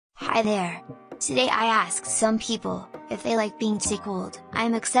Hi there! Today I asked some people if they like being tickled.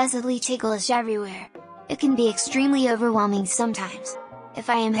 I'm excessively ticklish everywhere. It can be extremely overwhelming sometimes. If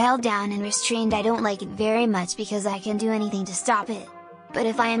I am held down and restrained, I don't like it very much because I can do anything to stop it. But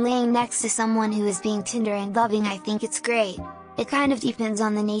if I am laying next to someone who is being tender and loving, I think it's great. It kind of depends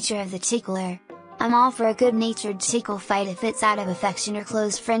on the nature of the tickler. I'm all for a good-natured tickle fight if it's out of affection or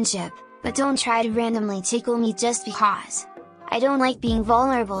close friendship, but don't try to randomly tickle me just because. I don't like being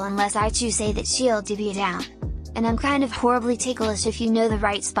vulnerable unless I choose that shield to be down. And I'm kind of horribly ticklish if you know the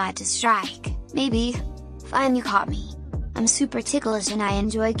right spot to strike. Maybe? Fine, you caught me. I'm super ticklish and I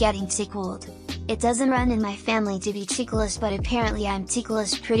enjoy getting tickled. It doesn't run in my family to be ticklish, but apparently I'm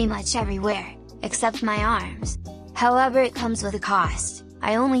ticklish pretty much everywhere, except my arms. However, it comes with a cost.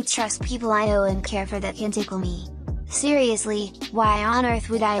 I only trust people I know and care for that can tickle me. Seriously, why on earth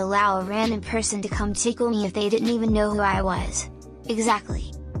would I allow a random person to come tickle me if they didn't even know who I was?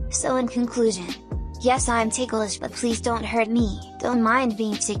 Exactly. So in conclusion, yes, I'm ticklish, but please don't hurt me. Don't mind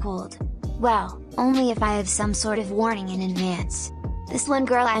being tickled. Well, only if I have some sort of warning in advance. This one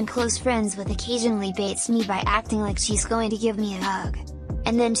girl I'm close friends with occasionally baits me by acting like she's going to give me a hug,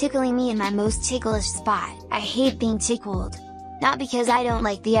 and then tickling me in my most ticklish spot. I hate being tickled. Not because I don't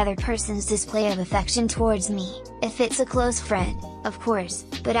like the other person's display of affection towards me, if it's a close friend, of course,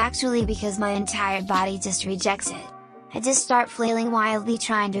 but actually because my entire body just rejects it. I just start flailing wildly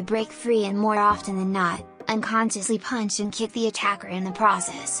trying to break free, and more often than not, unconsciously punch and kick the attacker in the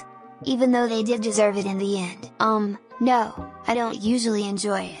process. Even though they did deserve it in the end. No, I don't usually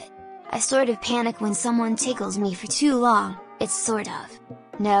enjoy it. I sort of panic when someone tickles me for too long. It's sort of.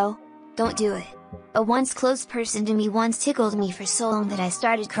 No, don't do it. A once close person to me once tickled me for so long that I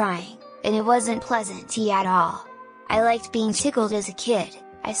started crying, and it wasn't pleasant at all. I liked being tickled as a kid.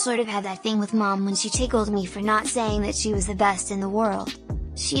 I sort of had that thing with mom when she tickled me for not saying that she was the best in the world.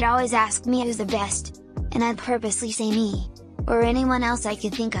 She'd always ask me who's the best, and I'd purposely say me, or anyone else I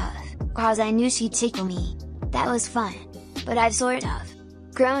could think of, cause I knew she'd tickle me. That was fun. But I've sort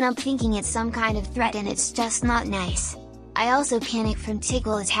of grown up thinking it's some kind of threat, and it's just not nice. I also panic from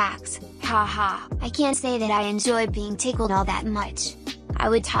tickle attacks. Haha, I can't say that I enjoy being tickled all that much. I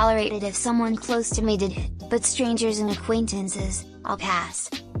would tolerate it if someone close to me did it, but strangers and acquaintances, I'll pass.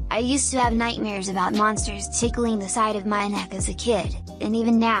 I used to have nightmares about monsters tickling the side of my neck as a kid, and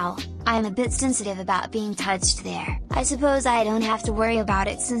even now, I am a bit sensitive about being touched there. I suppose I don't have to worry about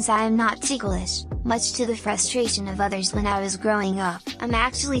it since I am not ticklish, much to the frustration of others when I was growing up. I'm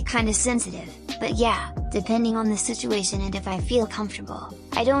actually kinda sensitive, but yeah, depending on the situation and if I feel comfortable,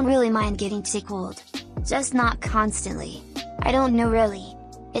 I don't really mind getting tickled. Just not constantly. I don't know really.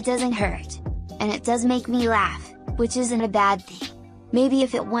 It doesn't hurt. And it does make me laugh, which isn't a bad thing. Maybe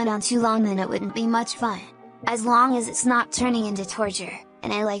if it went on too long then it wouldn't be much fun. As long as it's not turning into torture,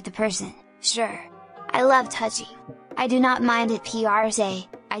 and I like the person, sure. I love touching. I do not mind it per se,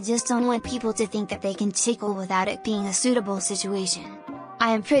 I just don't want people to think that they can tickle without it being a suitable situation.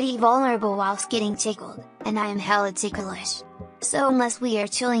 I am pretty vulnerable whilst getting tickled, and I am hella ticklish. So unless we are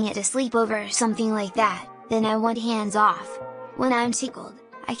chilling at a sleepover or something like that, then I want hands off. When I'm tickled,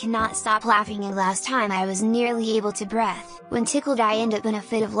 I cannot stop laughing, and last time I was nearly able to breathe. When tickled I end up in a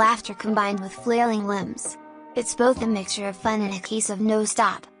fit of laughter combined with flailing limbs. It's both a mixture of fun and a case of no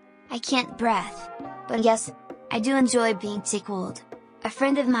stop. I can't breathe. But yes, I do enjoy being tickled. A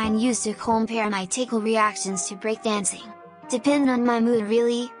friend of mine used to compare my tickle reactions to breakdancing. Depend on my mood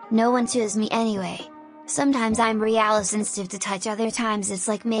really, no one chooses me anyway. Sometimes I'm real sensitive to touch, other times it's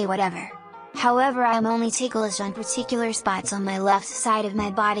like meh whatever. However, I'm only ticklish on particular spots on my left side of my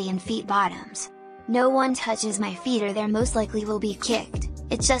body and feet bottoms. No one touches my feet or there most likely will be kicked.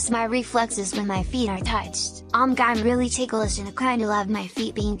 It's just my reflexes when my feet are touched. I'm really ticklish and I kinda love my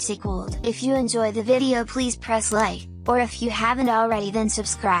feet being tickled. If you enjoyed the video, please press like, or if you haven't already then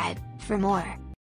subscribe, for more.